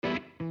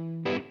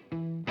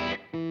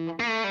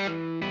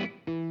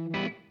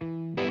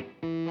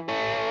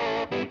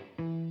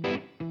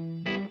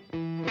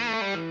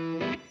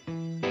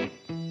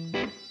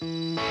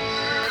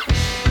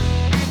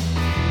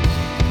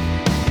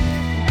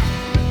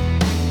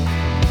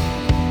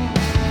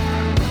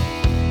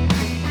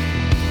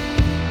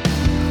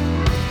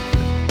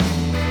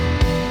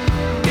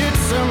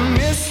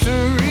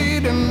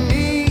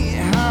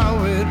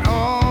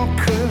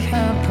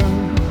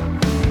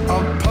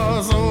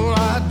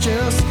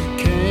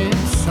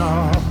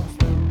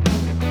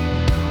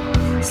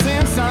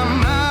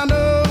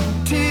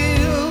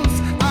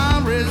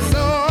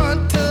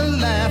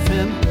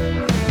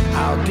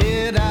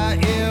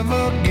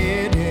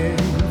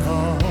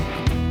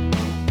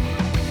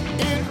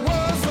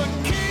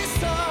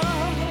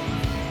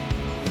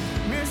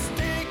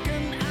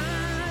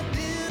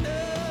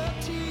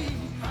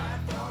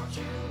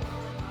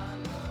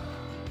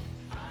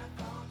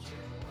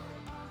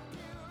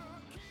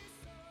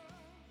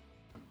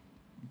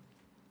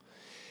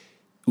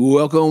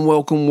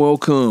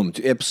Welcome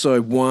to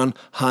episode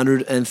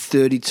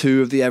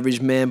 132 of the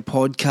Average Man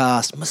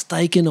podcast.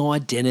 Mistaken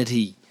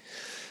Identity.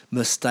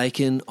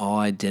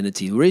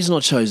 The reason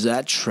I chose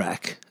that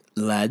track,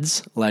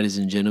 ladies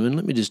and gentlemen,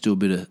 let me just do a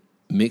bit of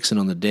mixing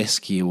on the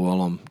desk here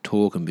while I'm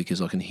talking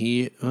because I can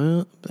hear,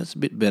 that's a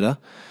bit better,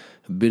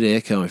 a bit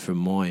echoing from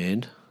my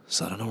end,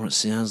 so I don't know what it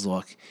sounds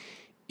like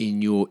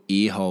in your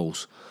ear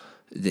holes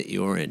at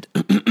your end.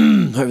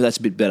 Hopefully that's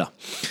a bit better.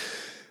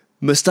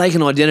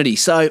 Mistaken Identity.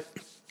 So,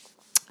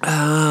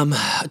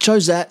 I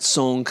chose that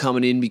song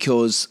coming in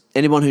because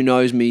anyone who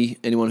knows me,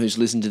 anyone who's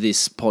listened to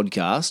this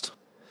podcast,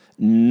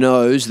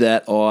 knows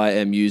that I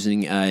am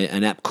using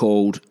an app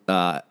called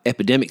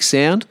Epidemic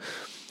Sound,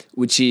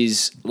 which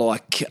is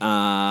like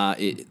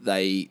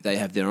they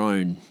have their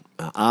own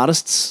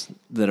artists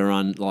that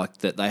are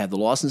that they have the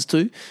license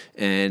to,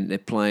 and they're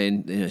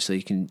playing. So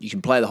you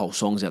can play the whole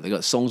songs out. They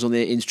got songs on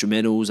there,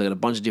 instrumentals. They got a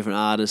bunch of different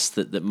artists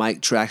that make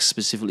tracks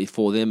specifically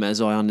for them,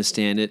 as I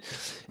understand it.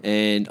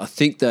 And I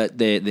think that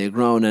they're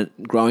growing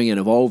and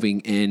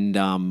evolving. And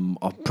I'm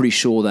pretty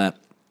sure that.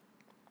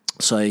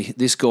 So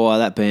this guy,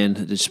 that band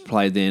that just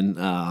played then,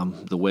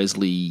 the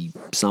Wesley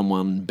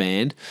someone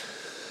band.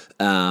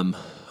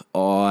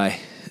 I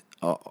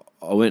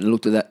went and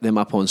looked at them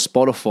up on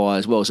Spotify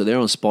as well. So they're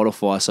on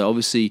Spotify. So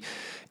obviously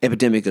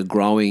Epidemic are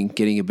growing,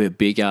 getting a bit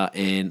bigger,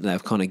 and they're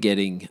kind of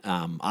getting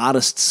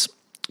artists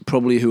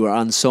probably who are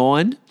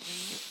unsigned,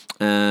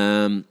 who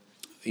own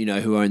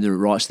the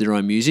rights to their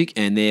own music,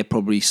 and they're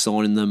probably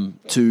signing them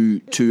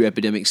to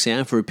Epidemic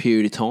Sound for a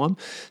period of time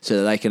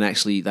so that they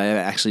are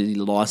actually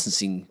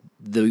licensing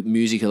the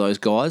music of those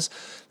guys,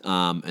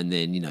 and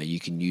then, you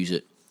can use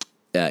it.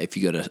 If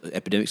you got an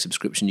Epidemic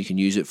subscription, you can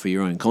use it for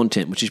your own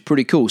content, which is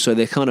pretty cool. So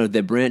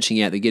they're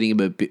branching out. They're getting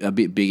a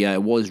bit bigger.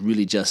 It was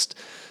really just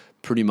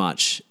pretty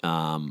much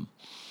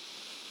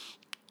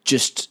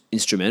just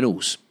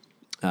instrumentals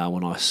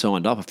when I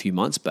signed up a few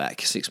months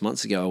back, 6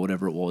 months ago or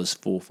whatever it was,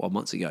 4 or 5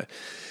 months ago.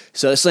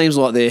 So it seems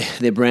like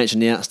they're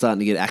branching out, starting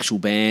to get actual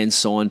bands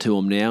signed to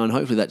them now, and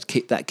hopefully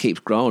that keeps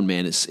growing,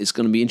 man. It's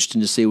going to be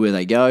interesting to see where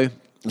they go.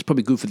 It's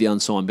probably good for the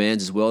unsigned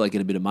bands as well. They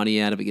get a bit of money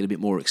out of it, get a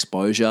bit more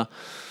exposure.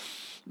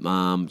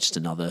 Just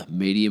another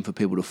medium for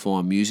people to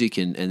find music,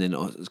 and then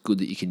it's good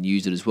that you can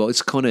use it as well.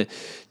 It's kind of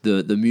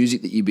the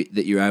music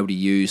that you're able to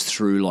use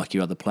through like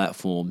your other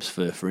platforms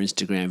for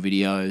Instagram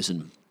videos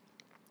and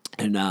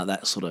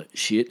that sort of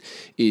shit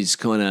is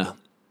kind of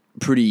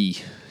pretty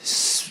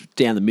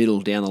down the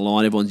middle, down the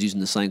line. Everyone's using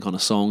the same kind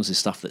of songs. There's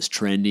stuff that's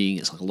trending.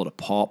 It's like a lot of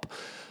pop.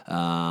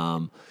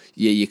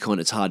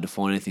 It's hard to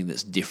find anything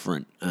that's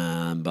different.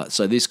 But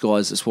so this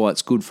guys, that's why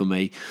it's good for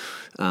me.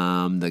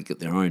 They get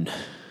their own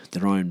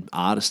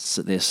artists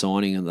that they're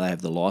signing and they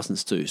have the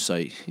license to. So,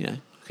 I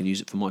can use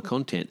it for my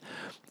content.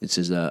 This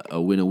is a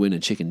winner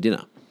chicken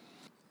dinner.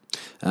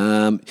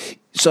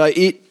 So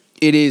it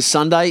is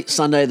Sunday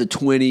the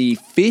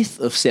 25th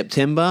of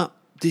September.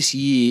 This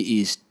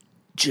year is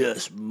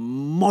just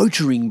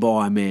motoring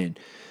by, man.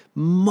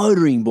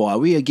 Motoring by.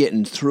 We are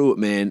getting through it,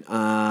 man.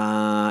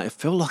 It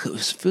feels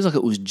like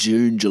it was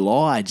June,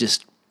 July,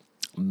 just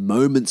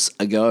moments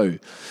ago.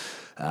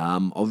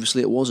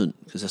 Obviously it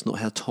wasn't, because that's not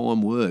how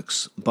time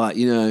works. But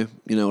you know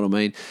what I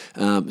mean.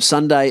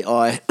 Sunday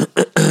I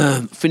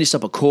finished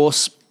up a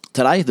course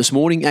this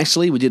morning.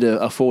 Actually, we did a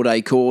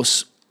 4-day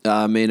course.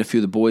 Me and a few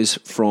of the boys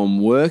from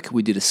work.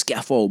 We did a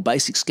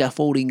basic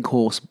scaffolding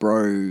course,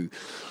 bro.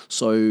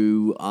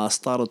 So I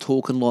started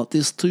talking like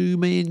this too,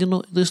 man.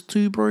 This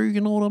too, bro. You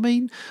know what I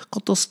mean?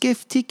 Got the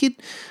scaff ticket.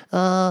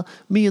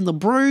 Me and the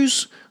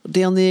bros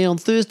down there on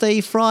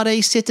Thursday, Friday,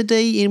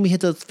 Saturday, and we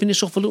had to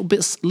finish off a little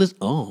bit.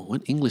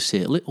 Went English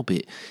there a little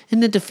bit,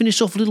 and then to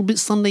finish off a little bit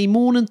Sunday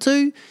morning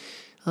too.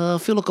 I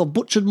feel like I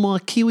butchered my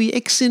Kiwi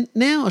accent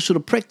now. I should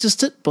have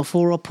practiced it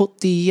before I put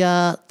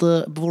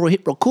before I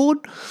hit record.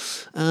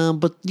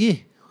 But yeah,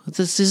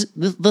 this is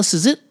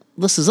it.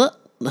 This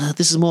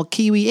is my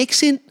Kiwi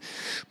accent.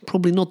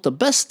 Probably not the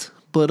best,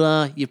 but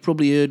you've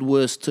probably heard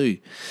worse too.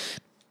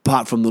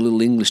 Apart from the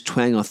little English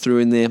twang I threw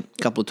in there a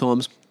couple of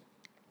times.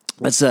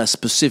 That's a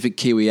specific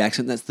Kiwi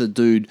accent. That's the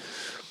dude,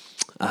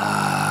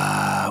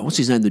 what's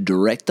his name? The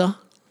director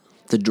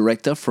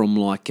from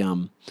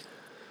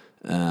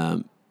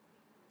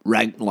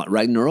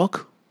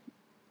Ragnarok.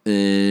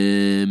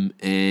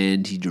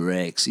 And he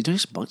directs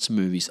a bunch of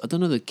movies. I don't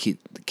know the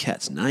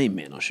cat's name,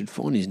 man. I should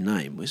find his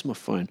name. Where's my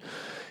phone?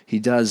 He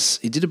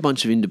did a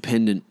bunch of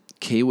independent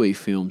Kiwi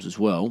films as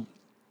well,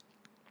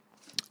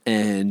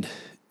 and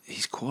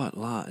he's quite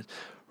large.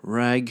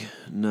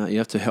 No, you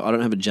have to. I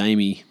don't have a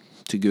Jamie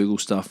to Google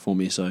stuff for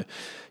me, so you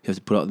have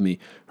to put up with me.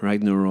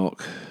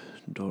 Ragnarok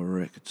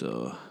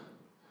director.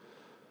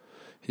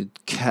 His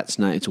cat's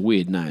name. It's a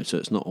weird name, so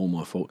it's not all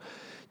my fault.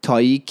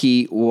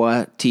 Taika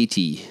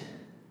Waititi.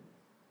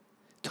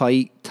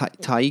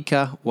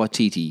 Taika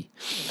Waititi.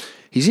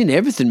 He's in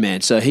everything,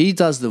 man. So he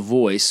does the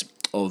voice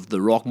of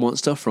the rock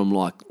monster from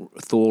like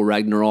Thor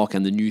Ragnarok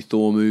and the new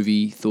Thor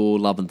movie, Thor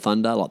Love and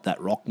Thunder, like that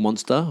rock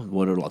monster,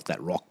 like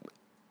that rock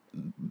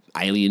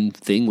alien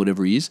thing,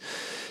 whatever he is.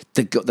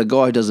 the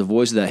guy who does the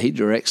voice of that, he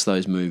directs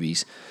those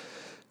movies.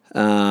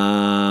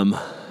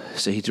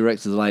 So he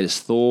directed the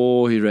latest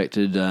Thor. He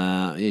directed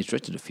he's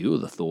directed a few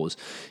of the Thors.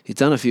 He's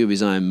done a few of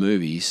his own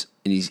movies,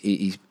 and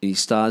he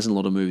stars in a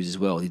lot of movies as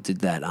well. He did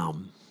that. I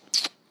think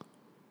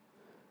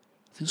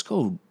it's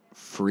called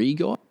Free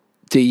Guy.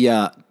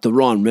 The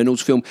Ryan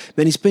Reynolds film.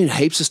 Man, he's been in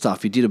heaps of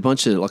stuff. He did a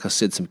bunch of, like I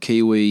said, some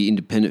Kiwi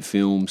independent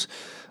films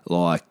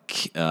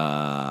like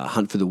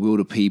Hunt for the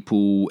Wilder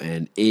People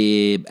and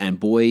Air and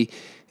Boy.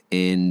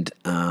 And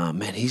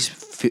man, he's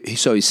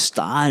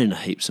starred in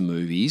heaps of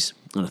movies,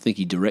 and I think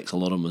he directs a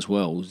lot of them as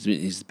well.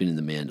 He's been in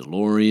The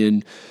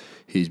Mandalorian,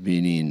 he's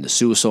been in The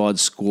Suicide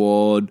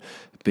Squad,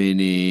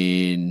 been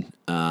in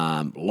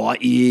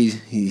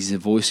Lightyear. He's a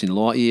voice in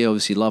Lightyear.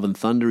 Obviously, Love and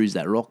Thunder. He's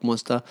that rock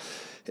monster.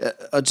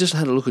 I just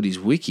had a look at his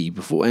wiki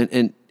before,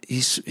 and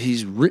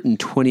he's written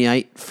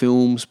 28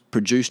 films,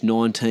 produced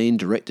 19,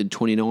 directed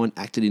 29,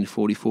 acted in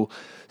 44.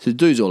 So the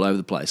dude's all over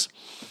the place.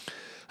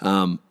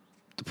 The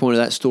point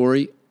of that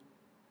story.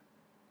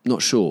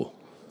 Not sure.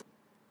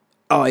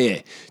 Oh,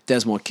 yeah.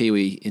 That's my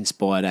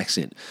Kiwi-inspired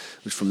accent,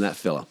 was from that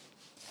fella.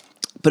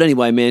 But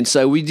anyway, man,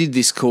 so we did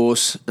this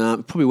course.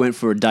 Probably went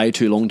for a day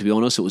too long, to be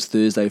honest. It was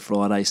Thursday,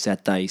 Friday,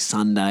 Saturday,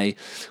 Sunday.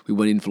 We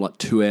went in for like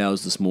 2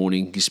 hours this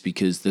morning just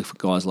because the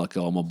guy's like,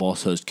 oh, my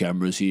boss has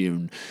cameras here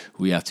and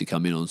we have to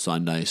come in on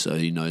Sunday, so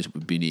he knows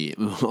we've been here.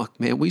 I'm like,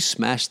 man, we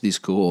smashed this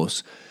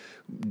course,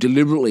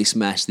 deliberately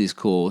smashed this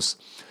course.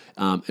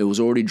 It was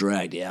already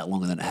dragged out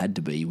longer than it had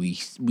to be. We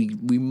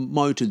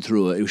motored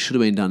through it. It should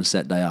have been done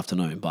Saturday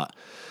afternoon, but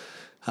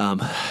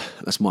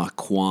that's my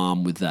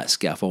qualm with that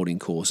scaffolding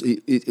course.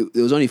 There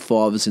was only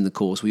 5 of us in the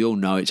course. We all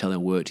know each other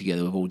and work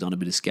together. We've all done a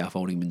bit of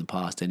scaffolding in the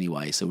past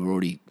anyway, so we're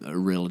already a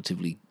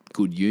relatively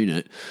good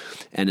unit,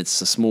 and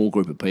it's a small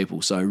group of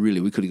people. So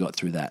really, we could have got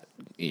through that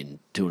in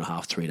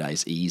 2.5, 3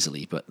 days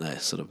easily. But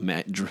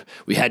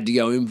we had to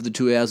go in for the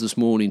 2 hours this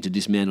morning to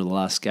dismantle the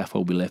last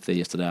scaffold we left there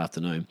yesterday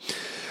afternoon,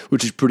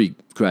 which is pretty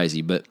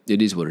crazy. But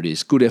it is what it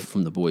is. Good effort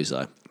from the boys,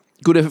 though.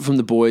 Good effort from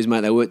the boys,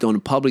 mate. They worked on a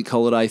public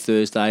holiday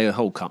Thursday. The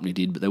whole company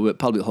did, but they worked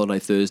public holiday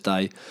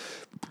Thursday.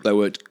 They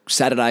worked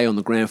Saturday on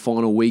the grand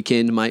final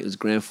weekend, mate. It was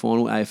grand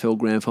final, AFL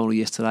grand final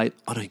yesterday.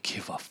 I don't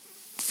give a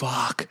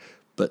fuck,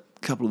 but a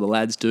couple of the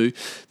lads do.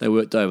 They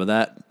worked over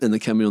that, and they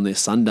came in on their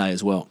Sunday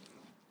as well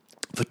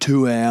for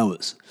 2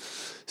 hours.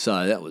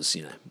 So that was,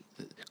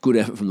 good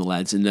effort from the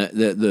lads. And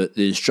the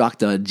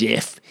instructor,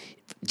 Jeff,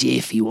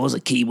 he was a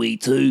Kiwi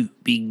too,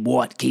 big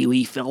white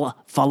Kiwi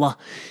fella.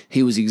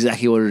 He was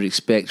exactly what I'd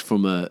expect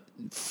from a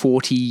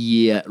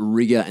 40-year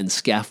rigger and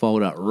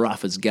scaffolder,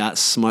 rough as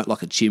guts, smoked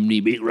like a chimney,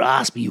 big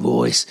raspy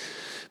voice,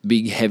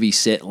 big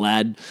heavy-set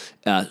lad,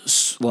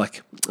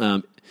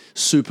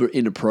 super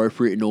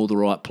inappropriate in all the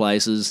right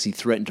places. He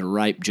threatened to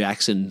rape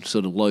Jackson,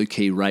 sort of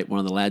low-key rape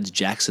one of the lads,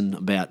 Jackson,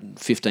 about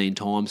 15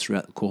 times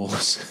throughout the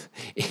course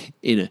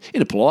in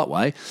a polite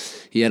way.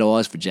 He had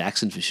eyes for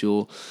Jackson for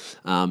sure.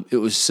 It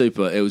was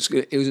super. It was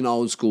an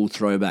old-school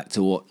throwback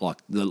to what like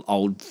the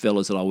old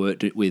fellas that I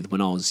worked with when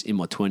I was in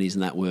my 20s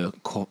and that were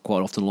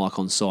quite often like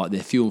on site.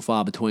 They're few and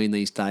far between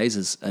these days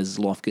as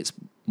life gets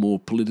more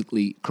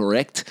politically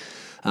correct.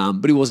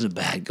 But he wasn't a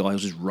bad guy. He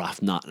was just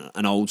rough nut,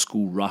 an old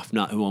school rough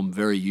nut who I'm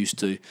very used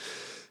to.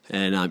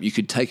 And you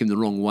could take him the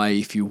wrong way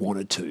if you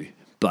wanted to.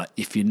 But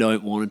if you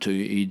don't want to,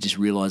 you just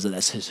realise that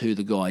that's who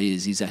the guy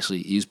is.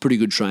 He was a pretty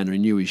good trainer. He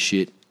knew his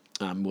shit.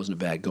 He wasn't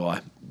a bad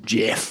guy.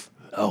 Jeff,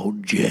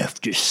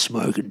 just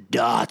smoking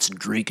darts and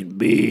drinking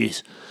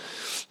beers.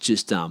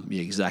 Just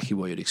exactly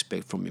what you'd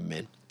expect from him,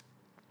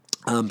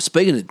 man.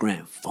 Speaking of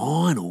grand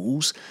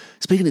finals,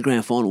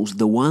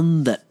 the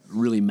one that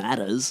really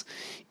matters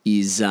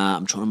is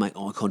I'm trying to make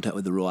eye contact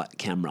with the right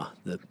camera,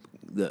 the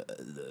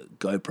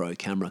GoPro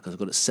camera, because I've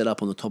got it set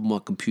up on the top of my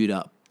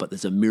computer, but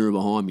there's a mirror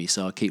behind me,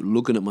 so I keep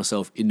looking at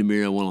myself in the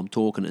mirror while I'm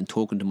talking and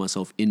talking to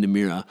myself in the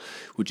mirror,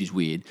 which is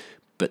weird,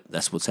 but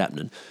that's what's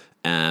happening.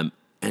 And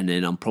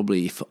then I'm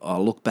probably, if I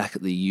look back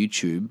at the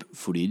YouTube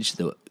footage,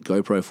 the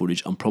GoPro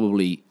footage, I'm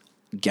probably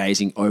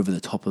gazing over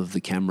the top of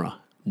the camera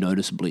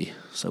noticeably,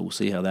 so we'll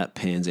see how that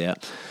pans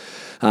out.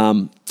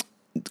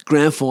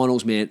 Grand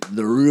finals, man,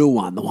 the real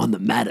one, the one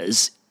that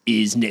matters,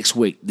 is next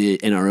week, the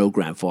NRL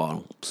Grand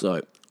Final.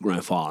 So,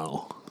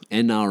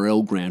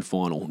 NRL Grand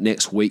Final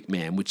next week,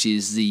 man, which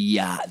is the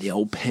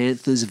old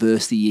Panthers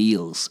versus the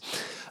Eels.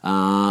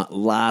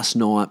 Last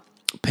night,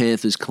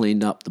 Panthers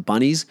cleaned up the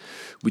Bunnies,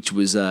 which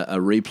was a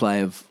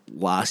replay of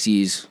last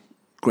year's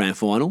Grand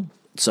Final.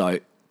 So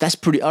that's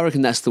pretty. I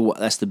reckon that's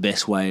the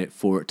best way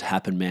for it to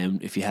happen, man.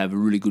 If you have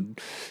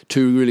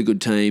two really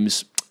good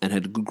teams and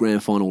had a good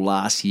Grand Final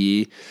last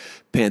year.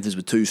 Panthers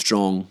were too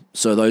strong,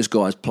 so those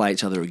guys play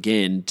each other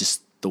again,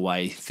 just the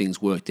way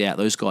things worked out.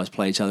 Those guys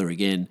play each other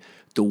again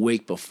the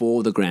week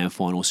before the grand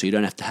final, so you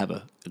don't have to have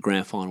a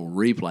grand final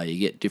replay. You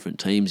get different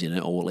teams in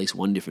it, or at least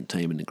one different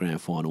team in the grand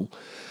final.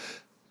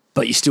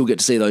 But you still get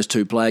to see those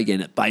two play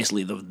again at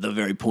basically the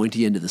very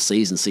pointy end of the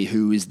season, see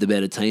who is the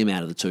better team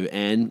out of the two.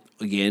 And,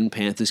 again,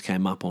 Panthers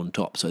came up on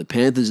top. So the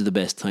Panthers are the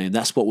best team.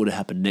 That's what would have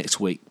happened next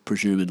week,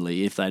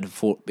 presumably. If they'd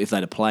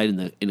have played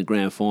in the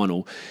grand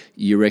final,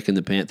 you reckon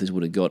the Panthers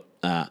would have got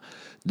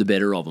the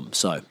better of them.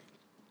 So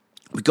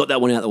we got that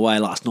one out of the way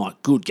last night.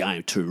 Good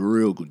game too.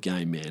 Real good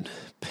game, man.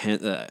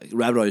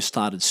 Rabbitohs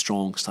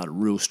started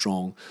real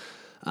strong.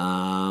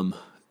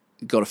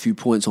 Got a few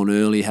points on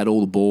early, had all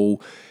the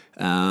ball.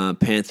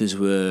 Panthers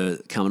were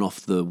coming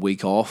off the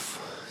week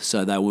off,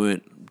 so they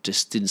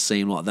didn't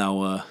seem like they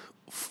were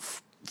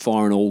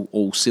firing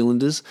all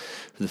cylinders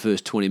for the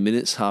first 20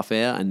 minutes, half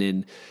hour, and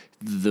then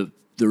the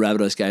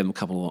Rabbitohs gave them a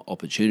couple of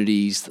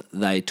opportunities.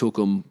 They took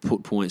them,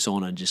 put points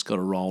on, and just got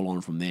a roll on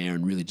from there,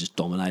 and really just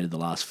dominated the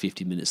last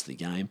 50 minutes of the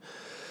game.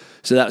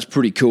 So that was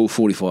pretty cool,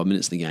 45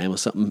 minutes of the game or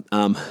something.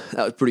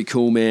 That was pretty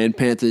cool, man.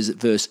 Panthers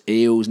versus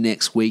Eels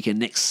next week and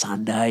next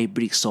Sunday.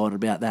 Pretty excited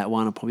about that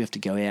one. I'll probably have to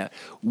go out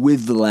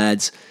with the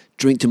lads,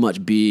 drink too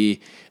much beer,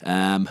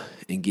 and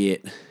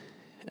get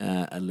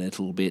a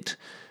little bit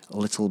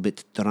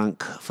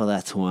drunk for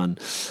that one.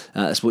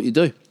 That's what you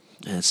do.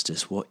 That's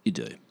just what you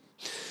do.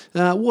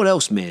 What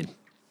else, man?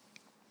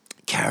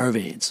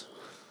 Caravans.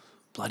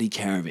 Bloody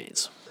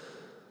caravans.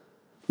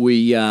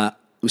 We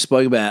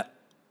spoke about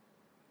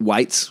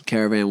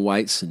caravan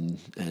weights and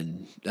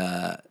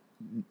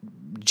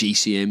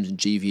GCMs and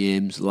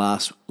GVMs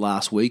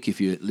last week,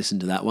 if you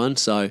listened to that one.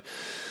 So,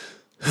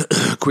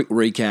 quick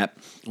recap.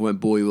 I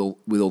won't bore you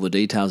with all the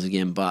details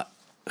again, but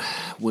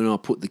when we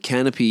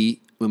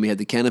had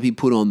the canopy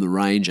put on the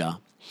Ranger,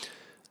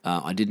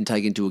 I didn't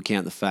take into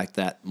account the fact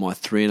that my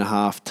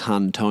 3.5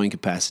 ton towing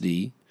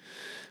capacity,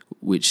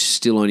 which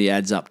still only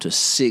adds up to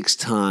 6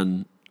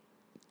 ton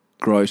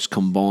gross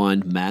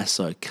combined mass,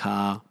 so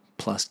car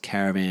plus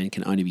caravan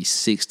can only be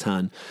 6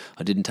 ton.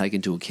 I didn't take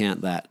into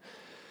account that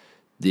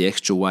the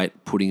extra weight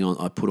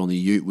I put on the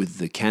ute with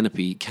the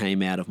canopy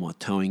came out of my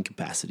towing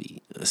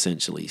capacity,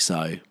 essentially.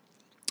 So,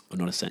 or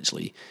not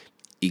essentially,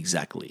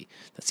 exactly.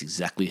 That's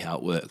exactly how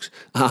it works.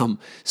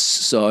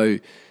 So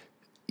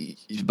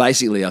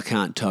basically, I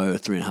can't tow a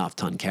 3.5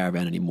 ton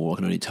caravan anymore. I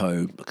can only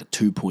tow like a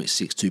 2.6,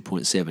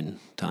 2.7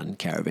 ton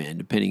caravan,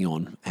 depending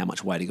on how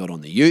much weight I got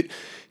on the ute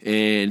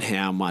and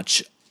how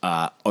much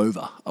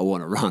over I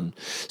want to run.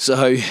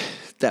 So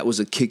that was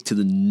a kick to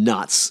the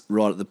nuts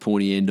right at the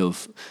pointy end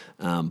of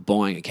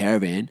buying a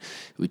caravan,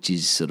 which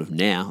is sort of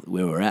now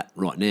where we're at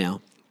right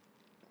now.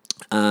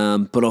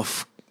 But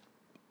I've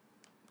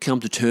come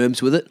to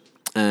terms with it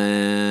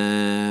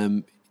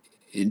in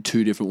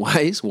 2 different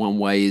ways. One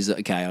way is,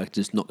 okay, I'm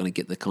just not going to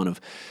get the kind of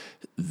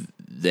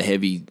the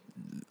heavy,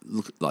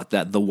 like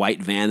that, the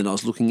weight van that I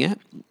was looking at,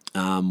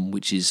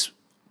 which is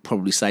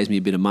probably saves me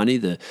a bit of money.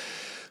 The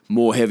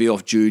more heavy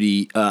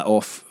duty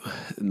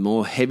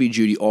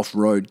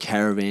off-road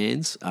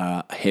caravans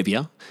are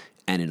heavier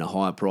and in a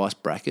higher price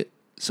bracket.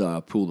 So I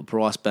pull the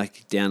price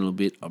back down a little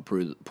bit. I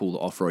pull the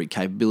off-road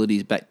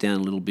capabilities back down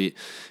a little bit,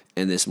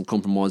 and there's some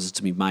compromises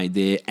to be made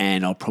there.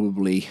 And I'll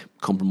probably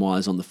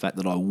compromise on the fact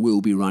that I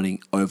will be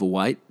running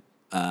overweight.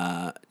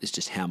 It's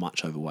just how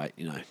much overweight,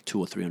 200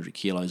 or 300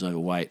 kilos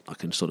overweight I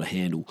can sort of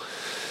handle,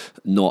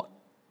 not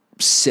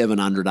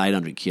 700,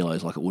 800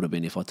 kilos like it would have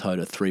been if I towed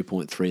a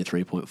 3.3 or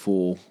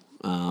 3.4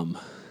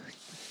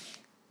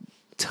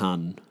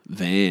 ton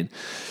van.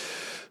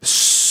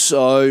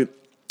 So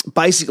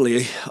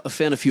basically, I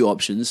found a few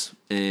options,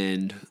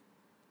 and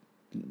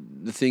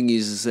the thing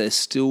is they're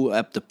still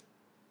at the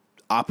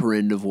upper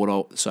end of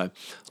so a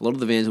lot of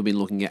the vans we've been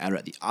looking at are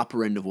at the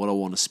upper end of what I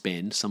want to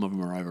spend. Some of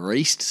them are over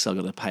east, so I've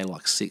got to pay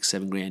like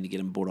 $6-7 grand to get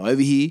them brought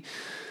over here,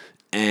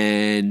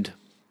 and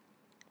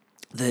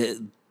they're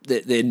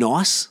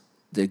nice.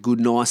 They're good,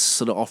 nice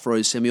sort of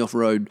off-road,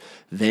 semi-off-road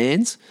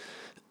vans,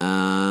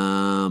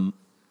 but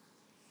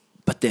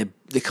they're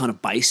kind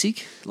of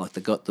basic. Like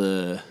they've got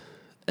the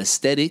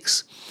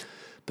aesthetics,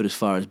 but as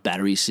far as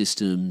battery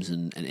systems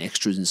and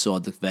extras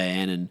inside the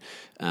van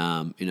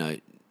and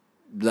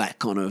that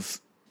kind of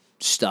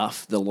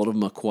stuff, a lot of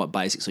them are quite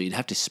basic. So you'd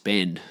have to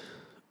spend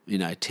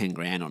 10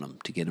 grand on them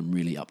to get them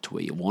really up to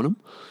where you want them,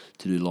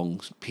 to do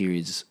long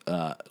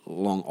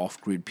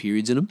off-grid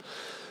periods in them.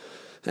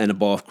 And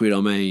by off-grid, I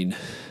mean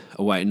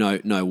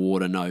no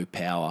water, no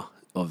power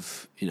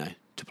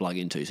to plug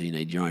into. So you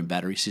need your own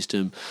battery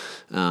system.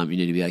 You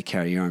need to be able to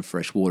carry your own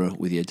fresh water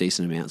with you,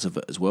 decent amounts of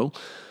it as well.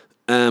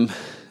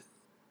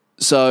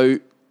 So,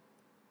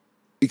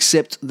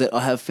 except that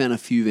I have found a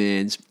few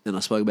vans, and I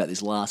spoke about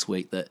this last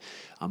week, that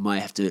I may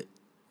have to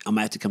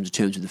come to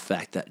terms with the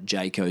fact that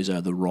Jaycos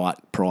are the right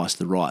price,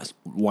 the right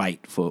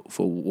weight for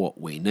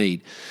what we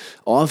need.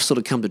 I've sort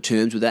of come to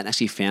terms with that and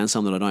actually found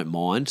some that I don't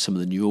mind, some of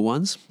the newer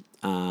ones.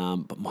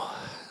 But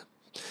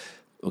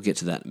I'll get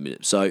to that in a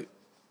minute. So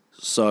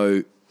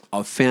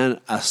I've found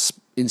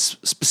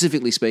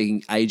specifically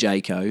speaking, a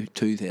Jayco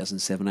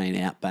 2017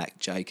 Outback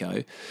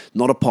Jayco,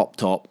 not a pop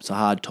top. It's a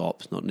hard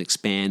top. It's not an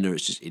expander.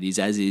 It is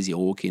as is. You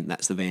walk in,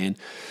 that's the van.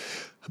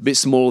 A bit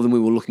smaller than we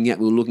were looking at.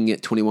 We were looking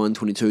at 21,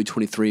 22,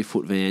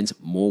 23-foot vans,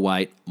 more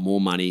weight,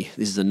 more money.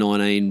 This is a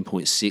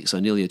 19.6, so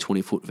nearly a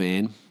 20-foot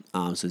van.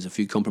 So there's a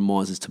few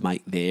compromises to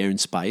make there in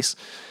space.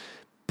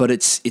 But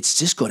it's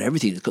just got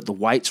everything. It's got the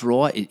weights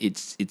right.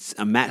 It's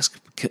a max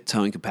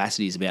towing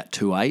capacity is about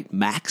 2.8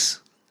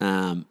 max,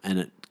 and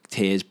it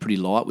tears pretty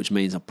light, which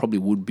means I probably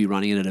would be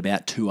running it at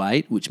about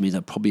 2.8, which means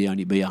I'd probably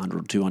only be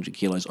 100 or 200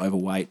 kilos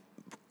overweight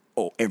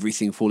or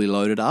everything fully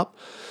loaded up,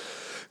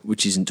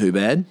 which isn't too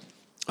bad.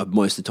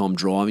 Most of the time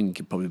driving, you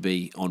could probably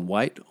be on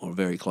weight or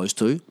very close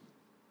to.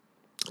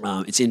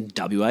 It's in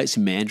WA, it's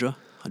in Mandurah.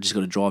 I just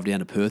got to drive down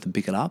to Perth and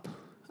pick it up,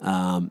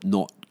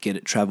 not get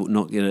it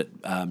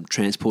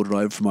transported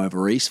over from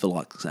over east for,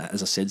 like,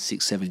 as I said,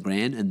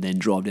 $6-7 and then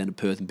drive down to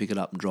Perth and pick it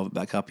up and drive it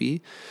back up here.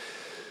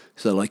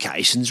 So the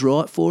location's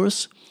right for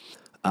us.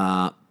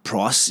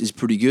 Price is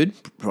pretty good.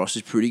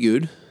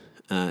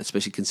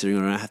 Especially considering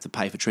I don't have to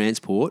pay for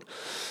transport.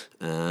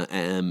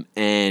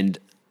 And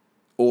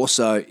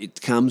also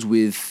it comes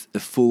with a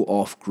full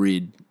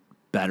off-grid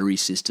battery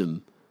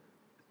system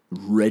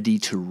ready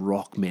to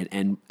rock, man.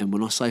 And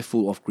when I say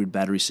full off-grid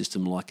battery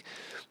system, like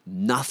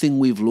nothing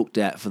we've looked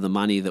at for the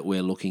money that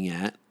we're looking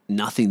at,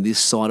 nothing this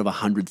side of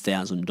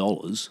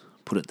 $100,000,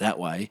 put it that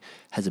way,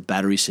 has a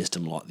battery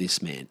system like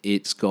this, man.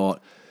 It's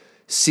got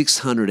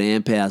 600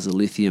 amp hours of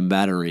lithium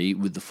battery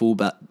with the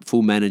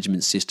full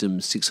management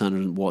system,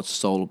 600 watts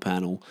solar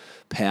panel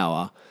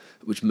power,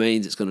 which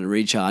means it's going to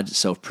recharge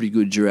itself pretty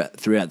good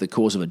throughout the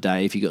course of a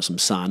day if you got some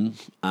sun.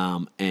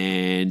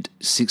 And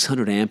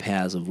 600 amp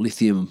hours of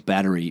lithium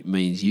battery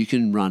means you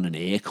can run an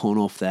aircon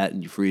off that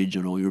and your fridge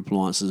and all your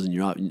appliances and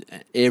your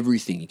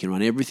everything. You can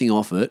run everything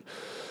off it.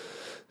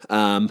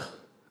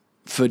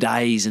 For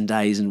days and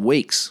days and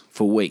weeks,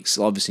 for weeks.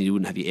 Obviously, you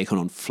wouldn't have your aircon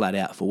on flat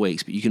out for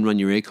weeks, but you can run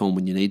your aircon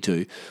when you need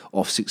to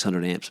off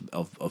 600 amps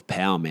of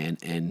power, man,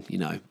 and,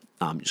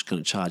 just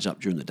going to charge up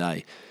during the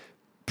day.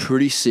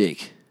 Pretty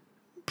sick.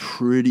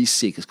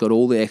 It's got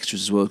all the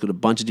extras as well. It's got a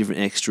bunch of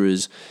different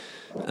extras.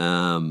 They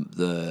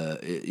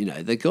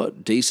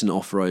got decent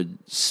off-road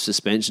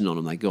suspension on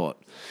them. They got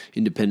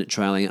independent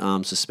trailing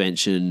arm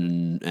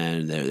suspension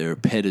and they're a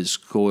Petter's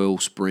coil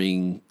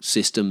spring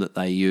system that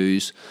they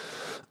use.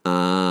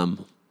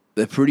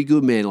 They're pretty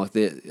good, man. Like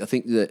I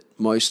think that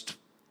most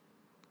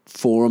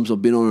forums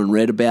I've been on and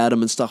read about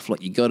them and stuff,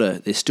 like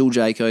they're still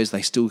Jaycos.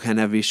 They still can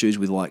have issues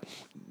with, like,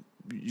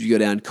 you go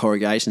down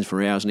corrugations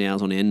for hours and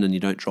hours on end and you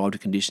don't drive to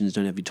conditions,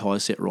 don't have your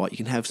tyres set right. You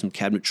can have some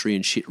cabinetry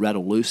and shit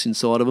rattle loose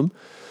inside of them.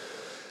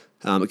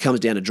 It comes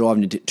down to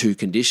driving to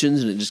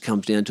conditions, and it just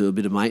comes down to a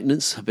bit of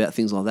maintenance about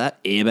things like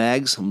that.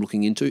 Airbags, I'm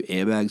looking into.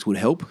 Airbags would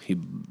help. You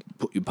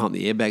pump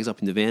the airbags up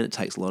in the van. It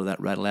takes a lot of that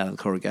rattle out of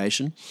the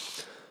corrugation.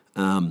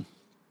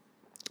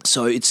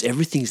 So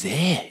everything's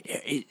there.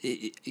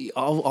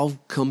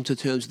 I've come to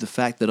terms with the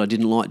fact that I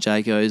didn't like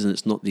Jaycos and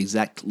it's not the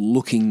exact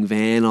looking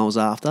van I was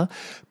after,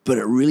 but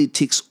it really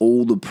ticks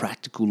all the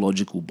practical,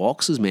 logical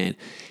boxes, man,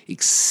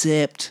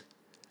 except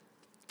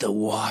the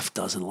wife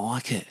doesn't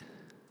like it.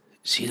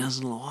 She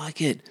doesn't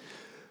like it.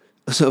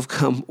 So I've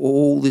come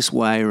all this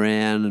way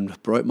around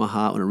and broke my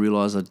heart when I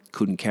realised I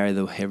couldn't carry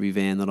the heavy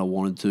van that I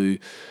wanted to,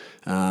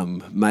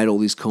 made all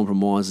these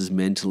compromises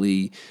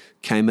mentally,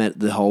 came at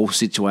the whole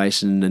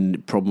situation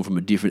and problem from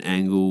a different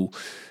angle.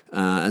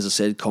 As I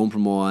said,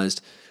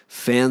 compromised,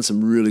 found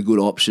some really good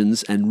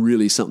options and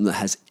really something that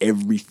has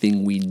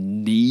everything we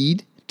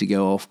need to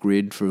go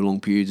off-grid for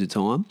long periods of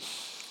time.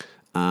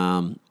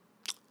 And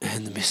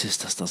the missus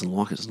just doesn't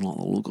like it, doesn't like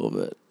the look of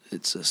it.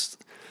 It's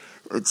just...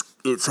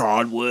 It's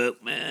hard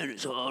work, man.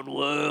 It's hard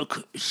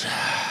work.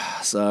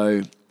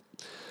 So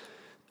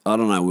I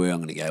don't know where I'm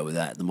going to go with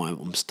that at the moment.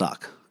 I'm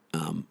stuck.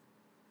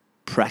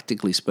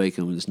 Practically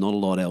speaking, there's not a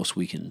lot else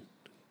we can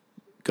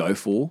go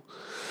for.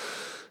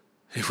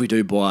 If we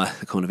do buy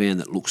the kind of van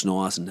that looks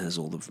nice and has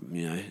all the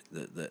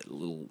the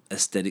little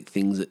aesthetic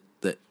things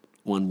that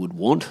one would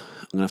want,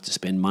 I'm going to have to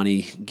spend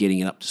money getting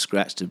it up to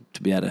scratch to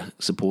be able to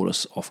support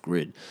us off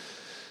grid.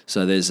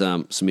 So there's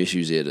some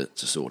issues there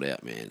to sort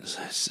out, man.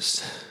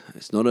 It's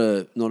not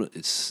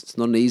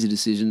an easy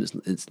decision.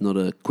 It's not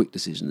a quick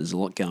decision. There's a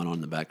lot going on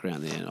in the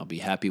background there, and I'll be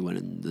happy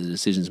when the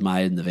decision's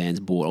made and the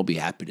van's bought. I'll be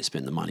happy to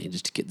spend the money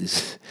just to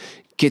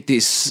get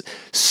this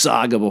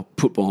saga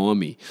put behind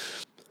me.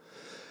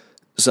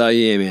 So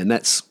yeah, man,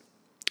 that's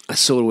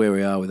sort of where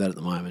we are with that at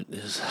the moment.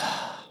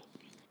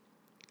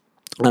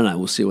 I don't know.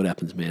 We'll see what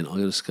happens, man. I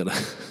just gotta.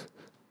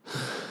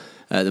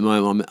 At the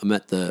moment, I'm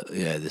at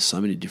there's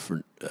so many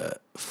different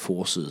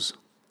forces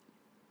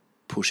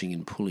pushing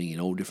and pulling in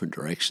all different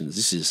directions.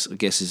 I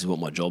guess this is what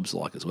my job's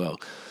like as well.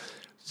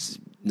 It's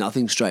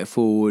nothing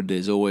straightforward.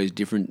 There's always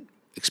different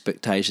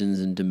expectations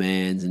and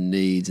demands and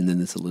needs, and then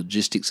there's the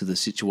logistics of the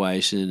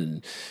situation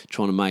and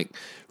trying to make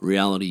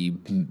reality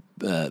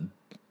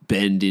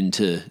bend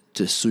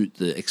to suit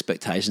the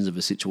expectations of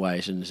a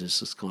situation. It's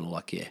just kind of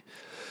like, yeah,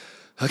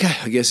 okay,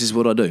 I guess this is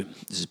what I do.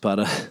 This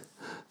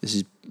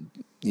is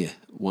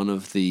one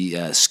of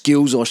the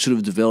skills I should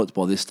have developed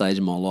by this stage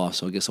in my life.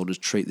 So I guess I'll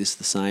just treat this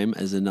the same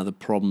as another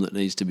problem that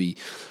needs to be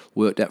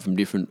worked out from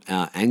different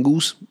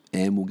angles,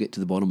 and we'll get to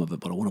the bottom of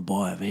it. But I want to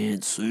buy a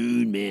van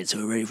soon, man, so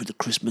we're ready for the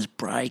Christmas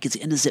break. It's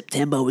the end of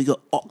September, we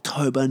got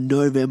October,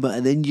 November,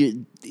 and then you're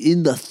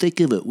in the thick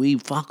of it. We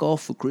fuck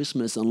off for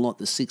Christmas on like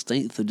the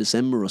 16th of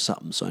December or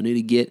something, so I need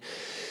to get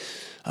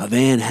a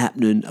van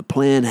happening, a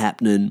plan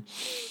happening,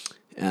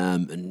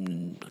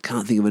 and I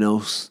can't think of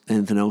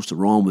anything else to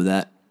rhyme with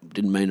that.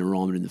 Didn't mean to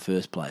rhyme it in the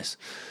first place.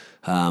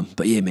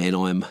 But yeah, man,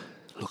 I'm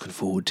looking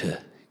forward to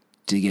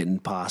getting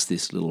past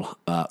this little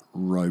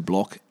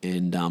roadblock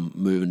and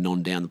moving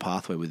on down the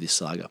pathway with this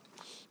saga.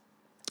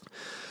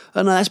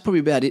 No, that's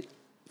probably about it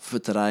for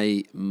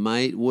today,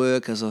 mate.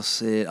 Work, as I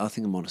said, I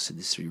think I might have said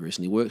this to you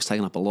recently, work's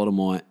taking up a lot of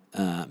my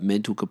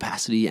mental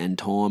capacity and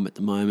time at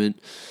the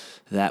moment.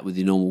 That with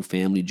your normal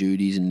family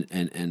duties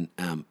and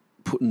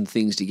putting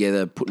things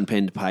together, putting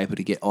pen to paper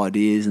to get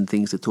ideas and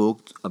things to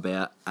talk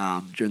about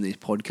during these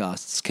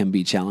podcasts can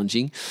be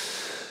challenging.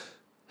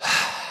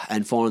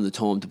 And finding the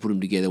time to put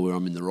them together where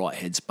I'm in the right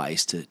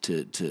headspace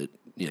to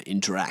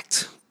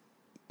interact,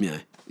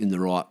 in the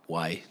right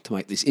way to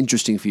make this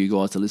interesting for you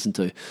guys to listen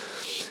to.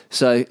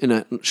 So,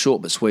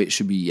 short but sweet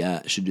should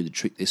do the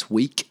trick this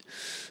week.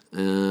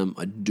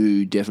 I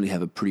do definitely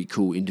have a pretty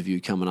cool interview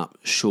coming up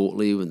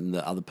shortly when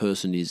the other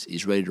person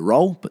is ready to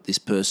roll. But this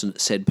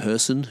said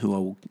person,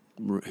 who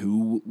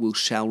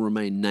shall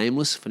remain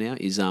nameless for now,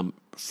 is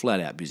flat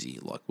out busy.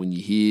 Like when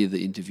you hear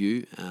the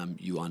interview,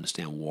 you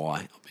understand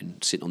why. I've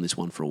been sitting on this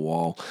one for a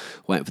while,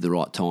 waiting for the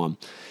right time.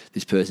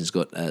 This person's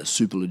got a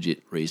super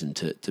legit reason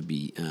to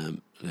be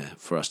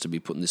for us to be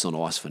putting this on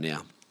ice for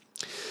now.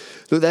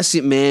 Look, that's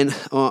it, man.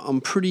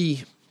 I'm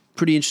pretty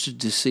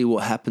interested to see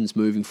what happens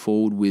moving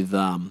forward with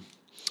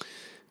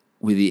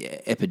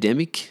the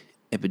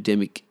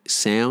epidemic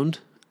sound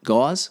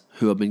guys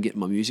who I've been getting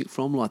my music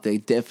from. Like, they're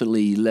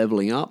definitely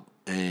leveling up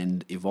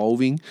and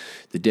evolving.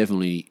 They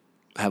definitely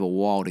have a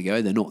while to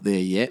go. They're not there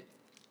yet.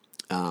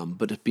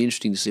 But it'd be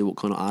interesting to see what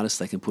kind of artists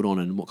they can put on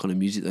and what kind of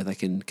music that they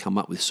can come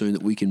up with soon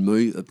that we can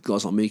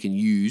guys like me can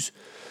use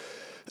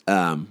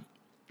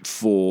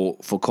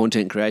for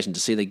content creation, to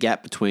see the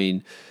gap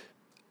between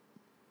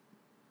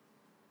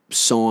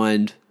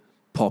signed,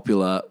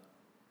 popular,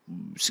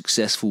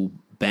 successful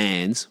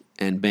bands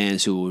and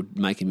bands who are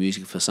making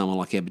music for someone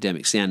like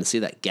Epidemic Sound. To see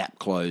that gap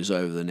close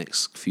over the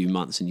next few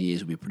months and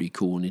years would be pretty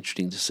cool and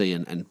interesting to see,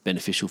 and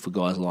beneficial for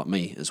guys like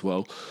me as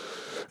well.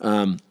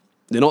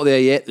 They're not there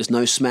yet. There's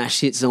no smash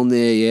hits on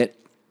there yet.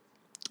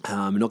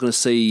 You're not going to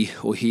see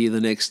or hear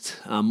the next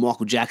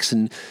Michael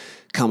Jackson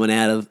coming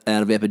out of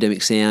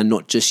Epidemic Sound,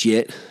 not just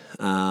yet.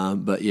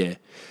 But yeah,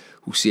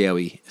 we'll see how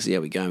we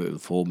go moving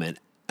forward, man.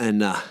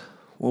 And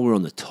while we're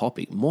on the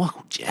topic,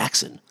 Michael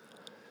Jackson,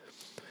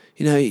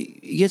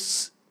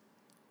 he's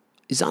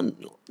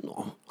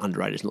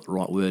underrated is not the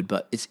right word,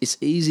 but it's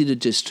easy to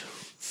just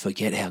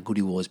forget how good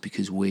he was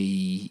because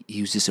he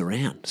was just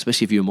around,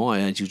 especially if you're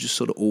my age. He was just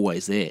sort of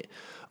always there.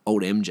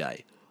 Old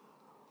MJ.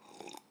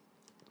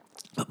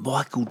 But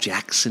Michael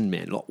Jackson,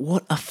 man, like,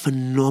 what a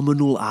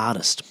phenomenal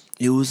artist.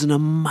 He was an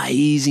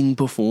amazing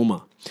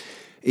performer.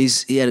 He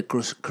had a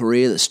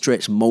career that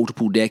stretched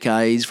multiple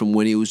decades from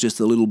when he was just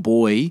a little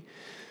boy,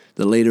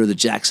 the leader of the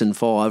Jackson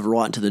 5,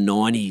 right into the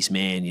 90s,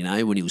 man,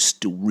 when he was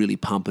still really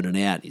pumping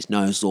it out. His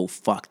nose was all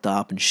fucked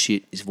up and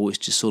shit. His voice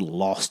just sort of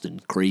lost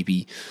and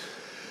creepy.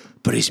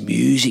 But his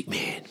music,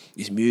 man,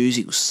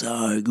 was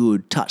so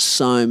good. Touched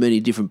so many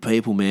different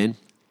people, man.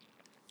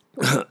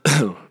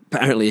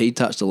 Apparently he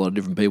touched a lot of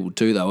different people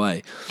too, though,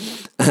 eh?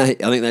 I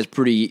think that's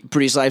pretty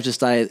safe to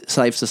say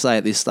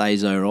at this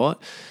stage, though, right?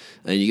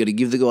 And you got to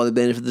give the guy the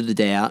benefit of the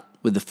doubt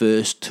with the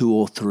first 2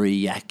 or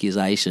 3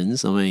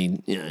 accusations. I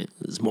mean,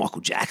 it's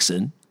Michael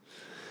Jackson,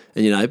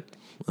 and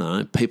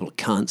people are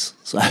cunts,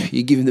 so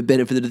you give him the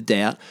benefit of the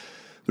doubt.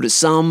 But at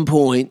some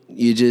point,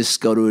 you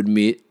just got to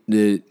admit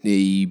that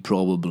he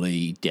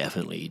probably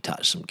definitely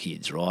touched some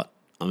kids, right?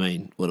 I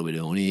mean, what are we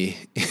doing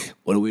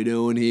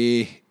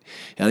here?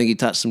 I think he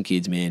touched some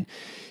kids, man.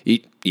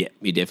 He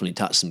definitely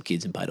touched some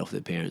kids and paid off their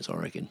parents, I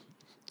reckon.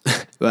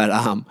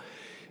 But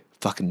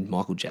fucking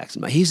Michael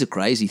Jackson, mate. Here's the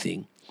crazy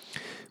thing.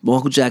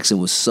 Michael Jackson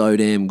was so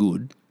damn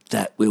good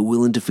that we're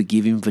willing to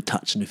forgive him for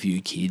touching a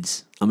few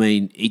kids. I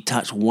mean, he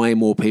touched way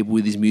more people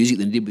with his music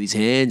than he did with his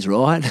hands,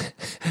 right?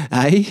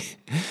 Hey?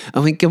 I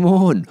mean, come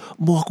on.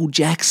 Michael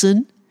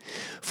Jackson?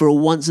 For a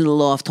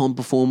once-in-a-lifetime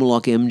performer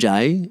like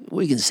MJ,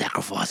 we can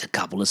sacrifice a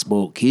couple of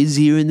small kids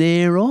here and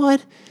there,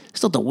 right?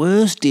 It's not the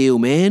worst deal,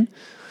 man.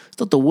 It's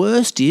not the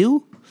worst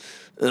deal.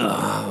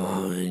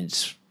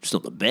 It's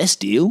not the best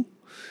deal.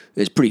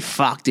 It's pretty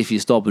fucked if you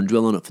stop and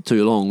dwell on it for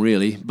too long,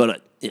 really.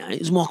 But,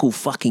 it's Michael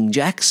fucking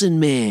Jackson,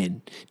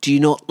 man. Do you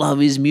not love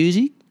his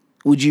music?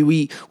 Would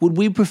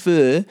we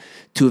prefer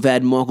to have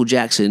had Michael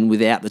Jackson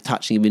without the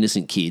touching of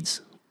innocent kids?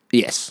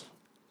 Yes.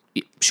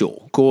 Yeah, sure,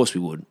 of course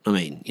we would. I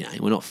mean,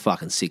 we're not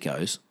fucking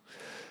sickos.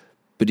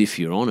 But if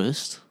you're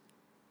honest,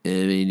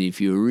 if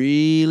you're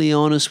really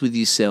honest with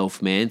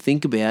yourself, man,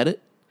 think about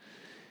it.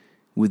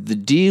 With the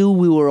deal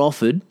we were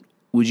offered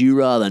would you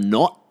rather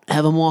not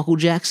have a Michael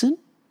Jackson?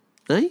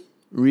 Eh?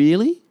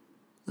 Really?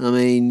 I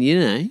mean, you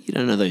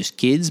don't know those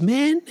kids,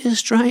 man. They're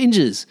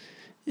strangers.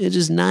 They're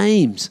just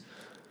names.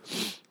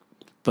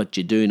 But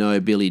you do know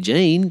Billie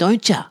Jean,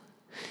 don't you?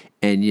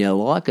 And you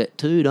like it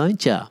too,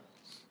 don't you?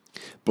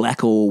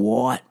 Black or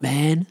White,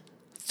 man.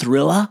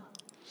 Thriller.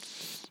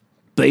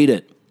 Beat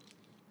it.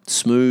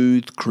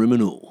 Smooth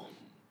Criminal.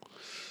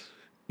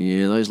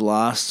 Yeah, those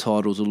last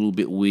titles are a little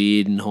bit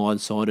weird in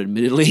hindsight,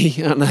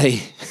 admittedly, aren't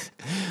they?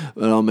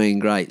 But I mean,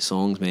 great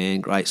songs,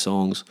 man. Great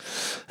songs.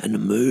 And the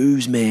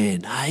moves,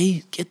 man.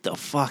 Hey, get the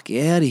fuck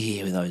out of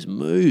here with those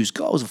moves.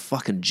 Guy was a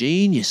fucking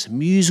genius.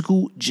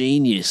 Musical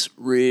genius.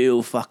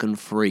 Real fucking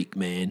freak,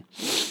 man.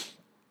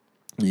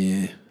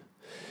 Yeah.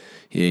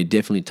 Yeah, he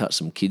definitely touched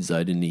some kids,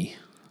 though, didn't he?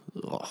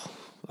 Oh,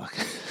 fuck.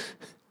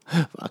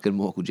 Fucking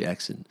Michael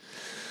Jackson.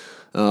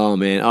 Oh,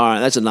 man. All right,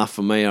 that's enough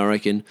for me, I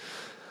reckon.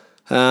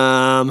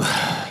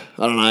 I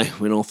don't know.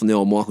 Went off on the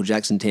old Michael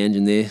Jackson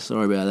tangent there.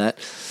 Sorry about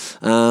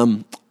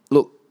that.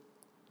 Look,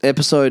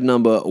 episode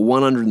number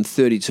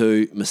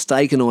 132,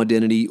 Mistaken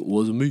Identity,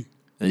 wasn't me.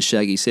 As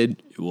Shaggy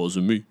said, it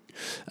wasn't me.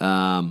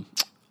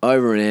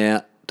 Over and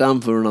out. Done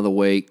for another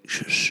week.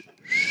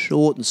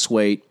 Short and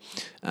sweet.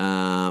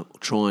 Try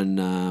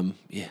and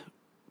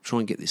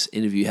get this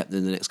interview happening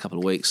in the next couple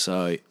of weeks.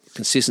 So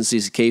consistency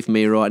is the key for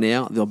me right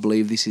now. I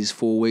believe this is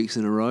 4 weeks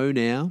in a row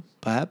now.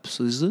 Perhaps,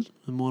 is it?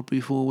 It might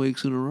be 4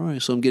 weeks in a row.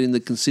 So I'm getting the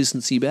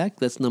consistency back.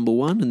 That's number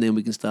one. And then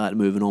we can start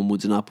moving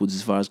onwards and upwards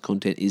as far as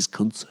content is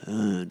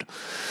concerned.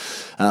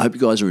 I hope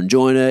you guys are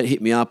enjoying it.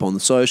 Hit me up on the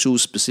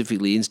socials,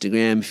 specifically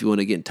Instagram, if you want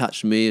to get in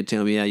touch with me and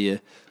tell me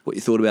what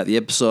you thought about the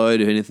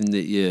episode or anything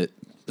that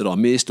I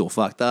missed or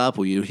fucked up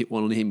or you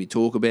want to hear me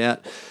talk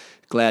about.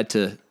 Glad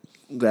to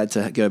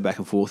go back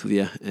and forth with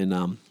you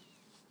and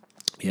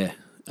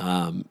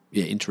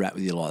interact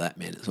with you like that,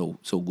 man. It's all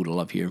good. I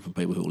love hearing from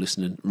people who are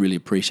listening. Really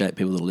appreciate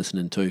people that are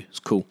listening too. It's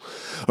cool.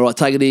 All right,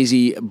 take it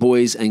easy,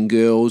 boys and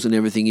girls and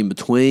everything in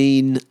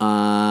between.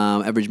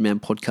 Average Man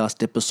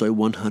Podcast, episode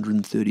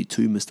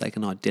 132,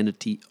 Mistaken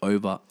Identity,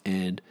 over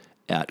and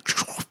out.